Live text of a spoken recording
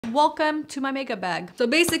welcome to my makeup bag. So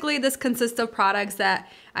basically this consists of products that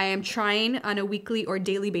I am trying on a weekly or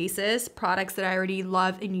daily basis, products that I already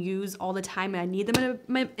love and use all the time and I need them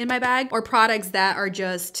in my bag, or products that are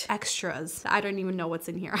just extras. I don't even know what's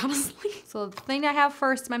in here, honestly. So the thing I have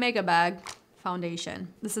first in my makeup bag, foundation.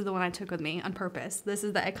 This is the one I took with me on purpose. This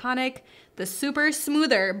is the iconic, the Super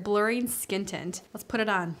Smoother Blurring Skin Tint. Let's put it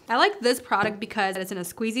on. I like this product because it's in a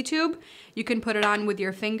squeezy tube. You can put it on with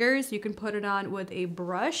your fingers. You can put it on with a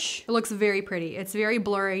brush. It looks very pretty. It's very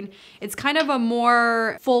blurring. It's kind of a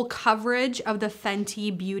more full coverage of the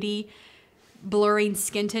Fenty Beauty blurring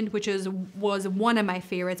skin tint, which was one of my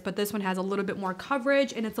favorites, but this one has a little bit more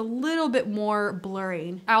coverage and it's a little bit more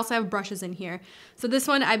blurring. I also have brushes in here. So this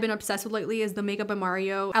one I've been obsessed with lately is the Makeup by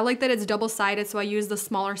Mario. I like that it's double-sided, so I use the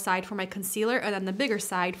smaller side for my concealer and then the bigger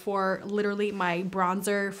side for literally my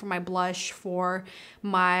bronzer, for my blush, for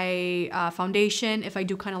my foundation, if I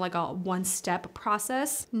do kind of like a one-step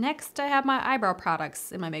process. Next, I have my eyebrow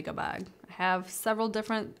products in my makeup bag. I have several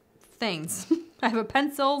different things. I have a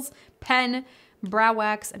pencils, pen, brow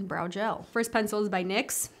wax, and brow gel. First pencil is by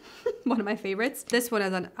NYX, one of my favorites. This one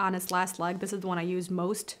is on its last leg. This is the one I used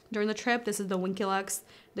most during the trip. This is the Winkylux,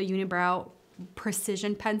 the Unibrow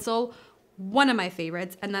Precision Pencil, one of my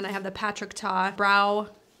favorites. And then I have the Patrick Ta Brow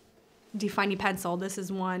Defining Pencil. This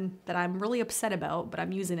is one that I'm really upset about, but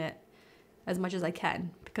I'm using it as much as I can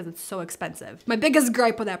because it's so expensive. My biggest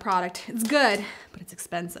gripe with that product, it's good, but it's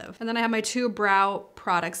expensive. And then I have my two brow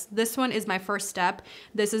products. This one is my first step.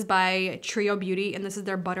 This is by Trio Beauty, and this is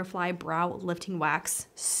their Butterfly Brow Lifting Wax.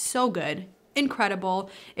 So good, incredible.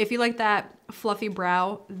 If you like that fluffy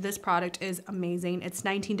brow, this product is amazing. It's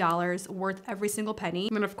 $19, worth every single penny.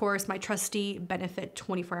 And then of course, my trusty Benefit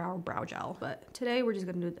 24-hour brow gel. But today we're just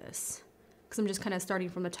gonna do this, because I'm just kind of starting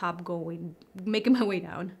from the top, making my way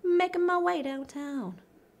down. Making my way downtown.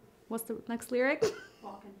 What's the next lyric?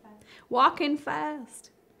 Walking fast. Walking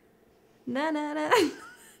fast. Na na na.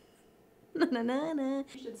 Na na na na.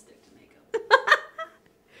 You should stick to makeup.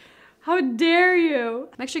 How dare you?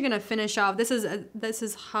 I'm actually gonna finish off. This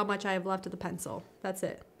is how much I have left of the pencil. That's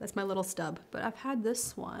it. That's my little stub. But I've had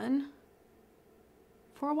this one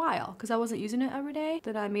for a while because I wasn't using it every day.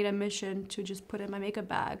 Then I made a mission to just put it in my makeup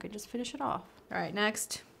bag and just finish it off. All right,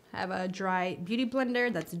 next. I have a dry beauty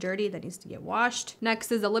blender that's dirty, that needs to get washed.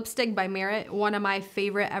 Next is a lipstick by Merit, one of my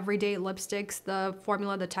favorite everyday lipsticks. The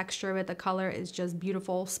formula, the texture of it, the color is just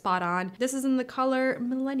beautiful, spot on. This is in the color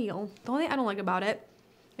Millennial. The only thing I don't like about it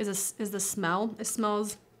is the smell. It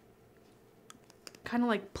smells kind of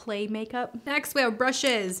like play makeup. Next, we have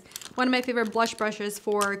brushes. One of my favorite blush brushes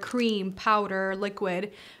for cream, powder,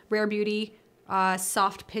 liquid. Rare Beauty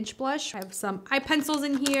Soft Pinch Blush. I have some eye pencils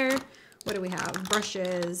in here. What do we have?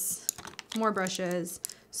 Brushes, more brushes.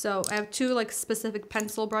 So I have two like specific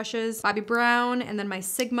pencil brushes, Bobbi Brown, and then my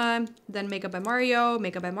Sigma, then Makeup by Mario,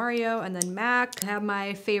 and then MAC. I have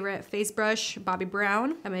my favorite face brush, Bobbi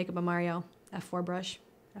Brown, and Makeup by Mario, F4 brush,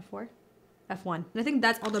 F4? F1. And I think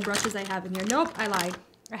that's all the brushes I have in here. Nope, I lied.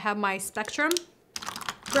 I have my Spectrum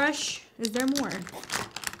brush. Is there more?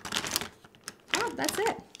 Oh, that's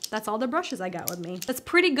it. That's all the brushes I got with me. That's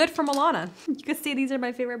pretty good for Milana. You can see these are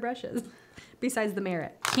my favorite brushes, besides the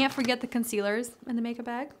Merit. Can't forget the concealers in the makeup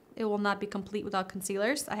bag. It will not be complete without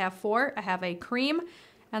concealers. I have 4. I have a cream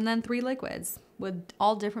and then 3 liquids with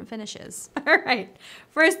all different finishes. All right,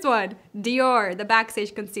 first one, Dior, the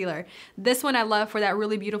Backstage Concealer. This one I love for that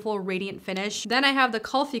really beautiful radiant finish. Then I have the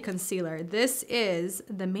Kulfi Concealer. This is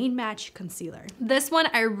the Main Match Concealer. This one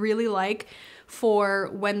I really like for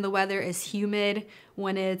when the weather is humid,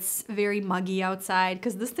 when it's very muggy outside,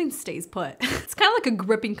 because this thing stays put. It's kind of like a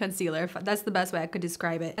gripping concealer, if that's the best way I could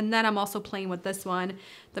describe it. And then I'm also playing with this one,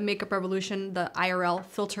 the Makeup Revolution, the IRL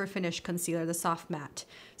Filter Finish Concealer, the Soft Matte.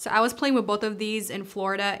 So I was playing with both of these in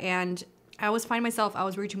Florida, and I was finding myself, I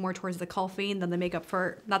was reaching more towards the Kulfi than the Makeup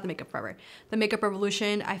not the Makeup Forever, the Makeup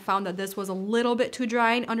Revolution. I found that this was a little bit too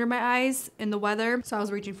drying under my eyes in the weather, so I was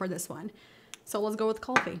reaching for this one. So let's go with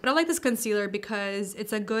Kulfi. But I like this concealer because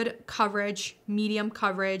it's a good coverage, medium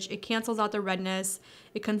coverage. It cancels out the redness.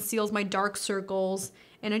 It conceals my dark circles.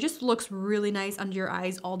 And it just looks really nice under your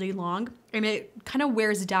eyes all day long. And it kind of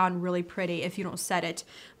wears down really pretty if you don't set it.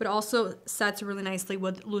 But also sets really nicely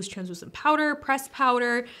with loose translucent powder, pressed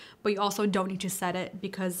powder. But you also don't need to set it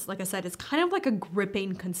because, like I said, it's kind of like a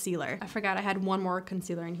gripping concealer. I forgot I had one more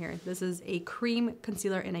concealer in here. This is a cream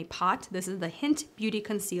concealer in a pot. This is the Hint Beauty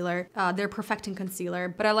Concealer. They're Perfecting Concealer.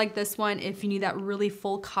 But I like this one if you need that really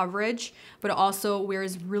full coverage, but it also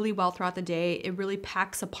wears really well throughout the day. It really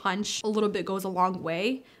packs a punch. A little bit goes a long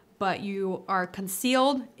way. but you are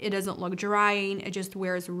concealed. It doesn't look drying. It just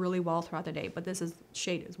wears really well throughout the day, but this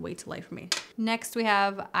shade is way too light for me. Next, we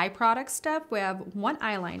have eye product stuff. We have one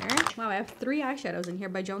eyeliner. Wow, I have 3 eyeshadows in here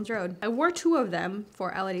by Jones Road. I wore 2 of them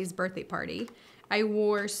for Elodie's birthday party. I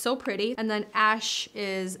wore So Pretty, and then Ash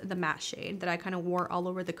is the matte shade that I kind of wore all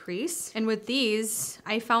over the crease. And with these,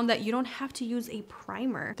 I found that you don't have to use a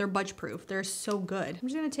primer. They're budge proof. They're so good. I'm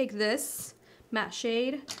just gonna take this matte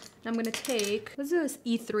shade, and I'm gonna take, what is this,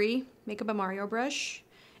 E3 Makeup by Mario brush,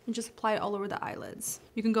 and just apply it all over the eyelids.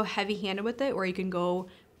 You can go heavy-handed with it, or you can go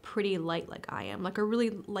pretty light like I am, like a really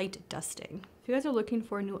light dusting. If you guys are looking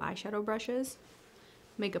for new eyeshadow brushes,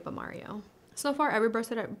 Makeup by Mario. So far, every brush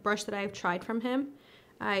that I've tried from him,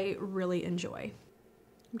 I really enjoy.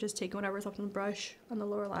 I'm just taking whatever's left on the brush on the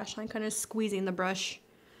lower lash line, kind of squeezing the brush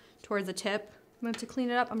towards the tip. To clean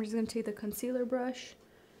it up, I'm just gonna take the concealer brush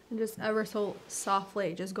and just ever so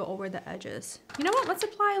softly just go over the edges. You know what? Let's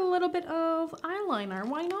apply a little bit of eyeliner.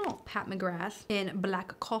 Why not? Pat McGrath in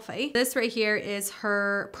Black Coffee. This right here is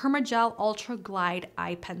her Permagel Ultra Glide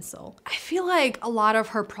Eye Pencil. I feel like a lot of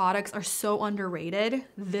her products are so underrated.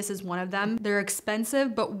 This is one of them. They're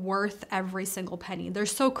expensive, but worth every single penny. They're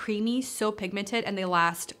so creamy, so pigmented, and they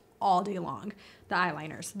last all day long. The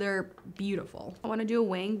eyeliners, they're beautiful. I wanna do a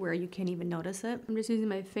wing where you can't even notice it. I'm just using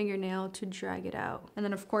my fingernail to drag it out. And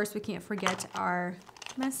then of course we can't forget our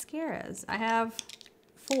mascaras. I have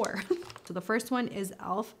 4. So the first one is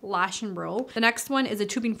e.l.f. Lash and Roll. The next one is a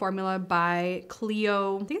tubing formula by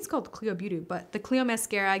Clio. I think it's called Clio Beauty, but the Clio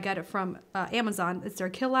mascara, I got it from Amazon. It's their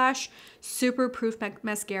Kill Lash Super Proof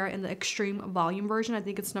Mascara in the Extreme Volume version. I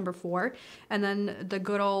think it's number 4. And then the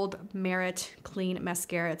good old Merit Clean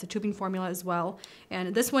Mascara. It's a tubing formula as well.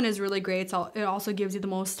 And this one is really great. It also gives you the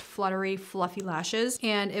most fluttery, fluffy lashes,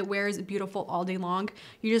 and it wears beautiful all day long.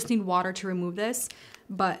 You just need water to remove this.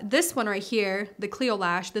 But this one right here, the Clio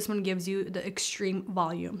Lash, this one gives you the extreme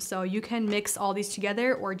volume. So you can mix all these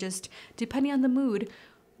together, or just depending on the mood,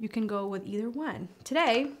 you can go with either one.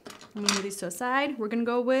 Today, I'm gonna move these to the side. We're gonna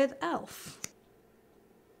go with e.l.f.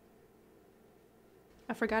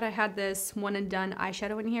 I forgot I had this One and Done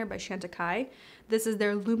eyeshadow in here by Chantecaille. This is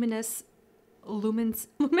their luminescent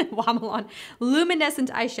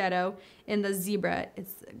eyeshadow in the Zebra.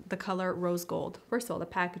 It's the color rose gold. First of all, the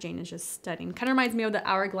packaging is just stunning. Kind of reminds me of the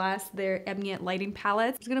Hourglass, their ambient lighting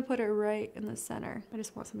palette. I'm just gonna put it right in the center. I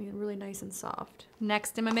just want something really nice and soft.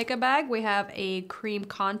 Next in my makeup bag, we have a cream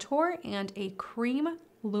contour and a cream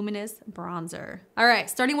luminous bronzer. All right,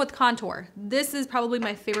 starting with contour. This is probably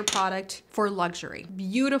my favorite product for luxury.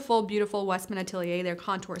 Beautiful, beautiful Westman Atelier, their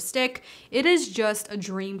contour stick. It is just a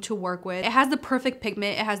dream to work with. It has the perfect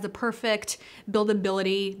pigment. It has the perfect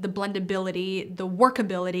buildability, the blendability, the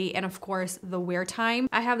workability, and of course, the wear time.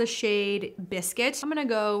 I have the shade Biscuit. I'm gonna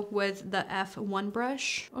go with the F1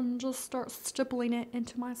 brush and just start stippling it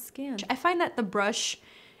into my skin. I find that the brush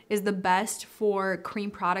is the best for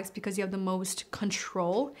cream products because you have the most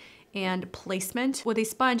control and placement. With a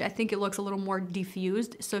sponge, I think it looks a little more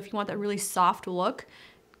diffused. So if you want that really soft look,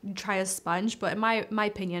 try a sponge. But in my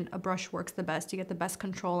opinion, a brush works the best. You get the best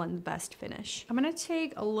control and the best finish. I'm gonna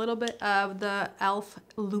take a little bit of the e.l.f.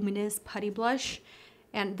 Luminous Putty Blush.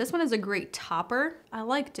 And this one is a great topper. I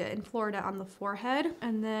liked it in Florida on the forehead.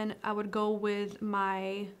 And then I would go with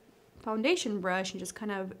my foundation brush and just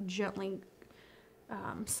kind of gently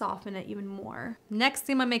soften it even more. Next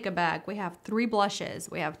in my makeup bag, we have 3 blushes.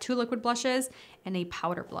 We have 2 liquid blushes and a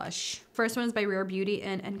powder blush. First one is by Rare Beauty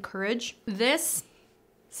and Encourage. This,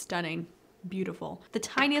 stunning, beautiful. The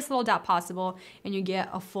tiniest little dot possible, and you get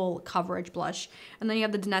a full coverage blush. And then you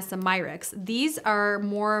have the Danessa Myricks. These are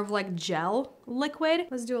more of like gel liquid.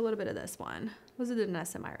 Let's do a little bit of this one. Those are the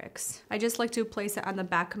Danessa Myricks. I just like to place it on the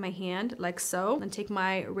back of my hand like so, and take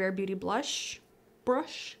my Rare Beauty blush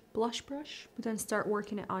brush, but then start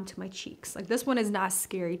working it onto my cheeks. Like this one is not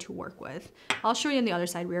scary to work with. I'll show you on the other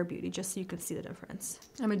side, Rare Beauty, just so you can see the difference.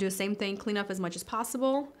 I'm gonna do the same thing, clean up as much as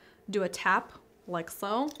possible, do a tap like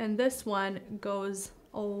so, and this one goes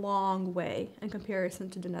a long way in comparison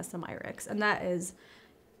to Danessa Myricks, and that is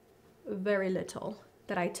very little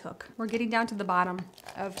that I took. We're getting down to the bottom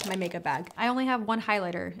of my makeup bag. I only have 1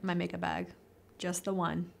 highlighter in my makeup bag, just the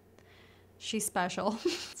one. She's special.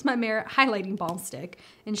 It's my Merit Highlighting Balm Stick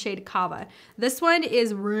in shade Kava. This one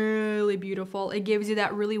is really beautiful. It gives you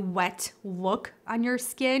that really wet look on your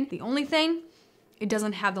skin. The only thing, it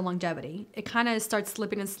doesn't have the longevity. It kind of starts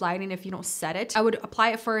slipping and sliding if you don't set it. I would apply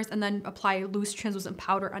it first and then apply loose translucent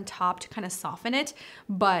powder on top to kind of soften it.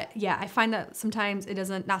 But yeah, I find that sometimes it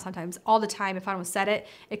doesn't, not sometimes, all the time, if I don't set it,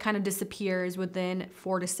 it kind of disappears within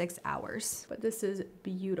 4 to 6 hours. But this is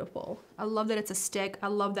beautiful. I love that it's a stick. I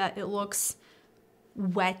love that it looks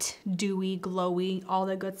wet, dewy, glowy, all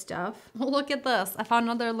the good stuff. Look at this. I found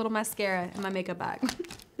another little mascara in my makeup bag.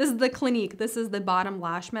 This is the Clinique. This is the bottom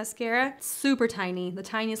lash mascara. Super tiny, the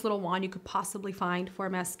tiniest little wand you could possibly find for a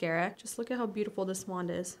mascara. Just look at how beautiful this wand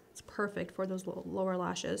is. It's perfect for those little lower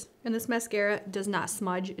lashes. And this mascara does not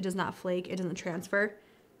smudge, it does not flake, it doesn't transfer.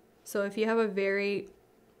 So if you have a very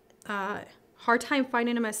hard time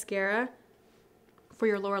finding a mascara for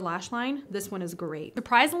your lower lash line, this one is great.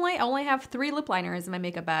 Surprisingly, I only have 3 lip liners in my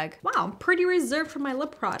makeup bag. Wow, I'm pretty reserved for my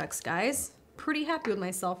lip products, guys. Pretty happy with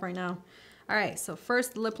myself right now. All right, so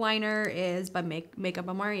first lip liner is by Makeup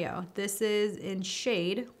by Mario. This is in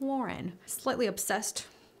shade Lauren. Slightly obsessed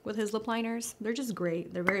with his lip liners. They're just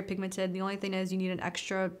great. They're very pigmented. The only thing is you need an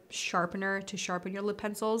extra sharpener to sharpen your lip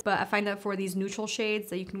pencils. But I find that for these neutral shades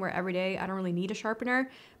that you can wear every day, I don't really need a sharpener,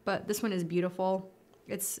 but this one is beautiful.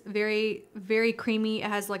 It's very, very creamy. It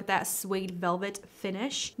has like that suede velvet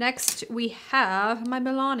finish. Next, we have my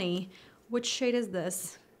Milani. Which shade is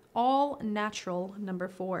this? All Natural number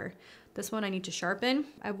 4. This one I need to sharpen.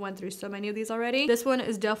 I've went through so many of these already. This one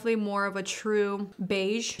is definitely more of a true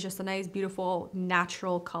beige, just a nice, beautiful,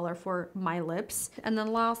 natural color for my lips. And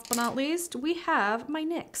then last but not least, we have my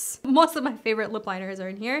NYX. Most of my favorite lip liners are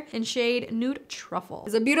in here in shade Nude Truffle.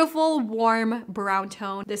 It's a beautiful, warm brown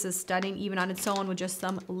tone. This is stunning even on its own with just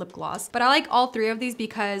some lip gloss. But I like all 3 of these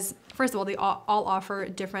because, first of all, they all offer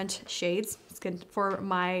different shades for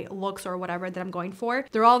my looks or whatever that I'm going for.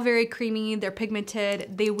 They're all very creamy, they're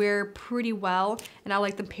pigmented, they wear pretty well, and I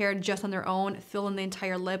like them paired just on their own, fill in the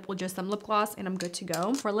entire lip with just some lip gloss, and I'm good to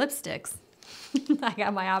go. For lipsticks, I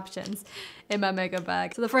got my options in my makeup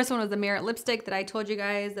bag. So the first one was the Merit lipstick that I told you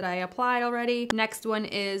guys that I applied already. Next one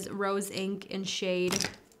is Rose Ink in shade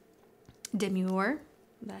Demure.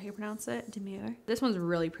 Is that how you pronounce it? Demure. This one's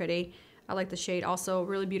really pretty. I like the shade, also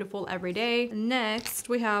really beautiful every day. Next,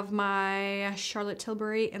 we have my Charlotte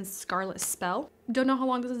Tilbury and Scarlet Spell. Don't know how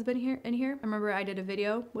long this has been in here. I remember I did a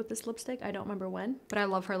video with this lipstick. I don't remember when, but I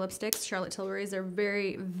love her lipsticks. Charlotte Tilbury's, they're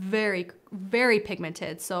very, very, very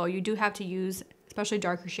pigmented. So you do have to use, especially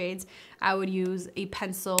darker shades, I would use a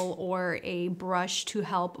pencil or a brush to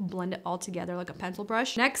help blend it all together like a pencil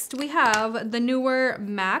brush. Next, we have the newer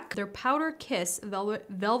MAC, their Powder Kiss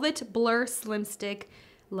Velvet Blur Slim Stick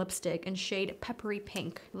lipstick in shade Peppery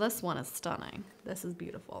Pink. This one is stunning. This is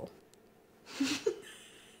beautiful.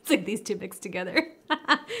 It's like these two mixed together.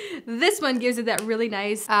 This one gives it that really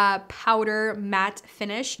nice powder matte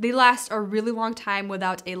finish. They last a really long time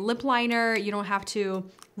without a lip liner. You don't have to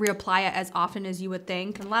reapply it as often as you would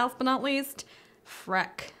think. And last but not least,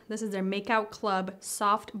 Freck. This is their Makeout Club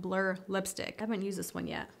Soft Blur Lipstick. I haven't used this one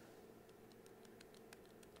yet.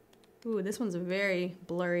 Ooh, this one's very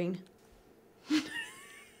blurring.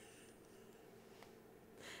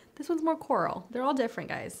 This one's more coral. They're all different,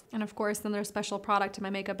 guys. And of course, then their special product in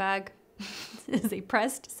my makeup bag is a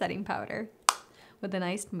pressed setting powder with a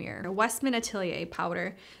nice mirror. Westman Atelier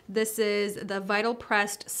powder. This is the Vital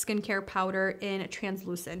Pressed Skincare Powder in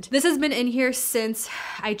Translucent. This has been in here since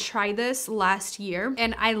I tried this last year,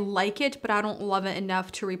 and I like it, but I don't love it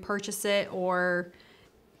enough to repurchase it or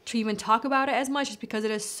to even talk about it as much, just because it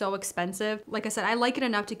is so expensive. Like I said, I like it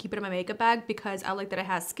enough to keep it in my makeup bag because I like that it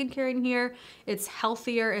has skincare in here. It's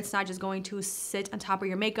healthier. It's not just going to sit on top of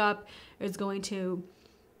your makeup. It's going to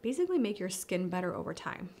basically make your skin better over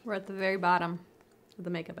time. We're at the very bottom of the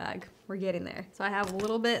makeup bag. We're getting there. So I have a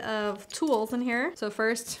little bit of tools in here. So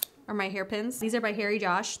first are my hairpins. These are by Harry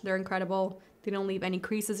Josh. They're incredible. They don't leave any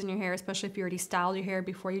creases in your hair, especially if you already styled your hair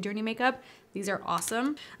before you do any makeup. These are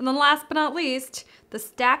awesome. And then last but not least, the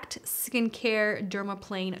Stacked Skincare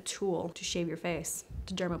Dermaplane Tool to shave your face,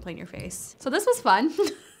 to dermaplane your face. So this was fun.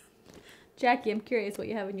 Jackie, I'm curious what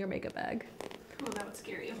you have in your makeup bag. Oh, that would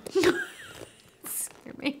scare you.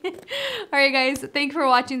 Scare me. All right, guys, thank you for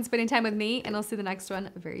watching, spending time with me, and I'll see the next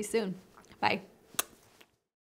one very soon. Bye.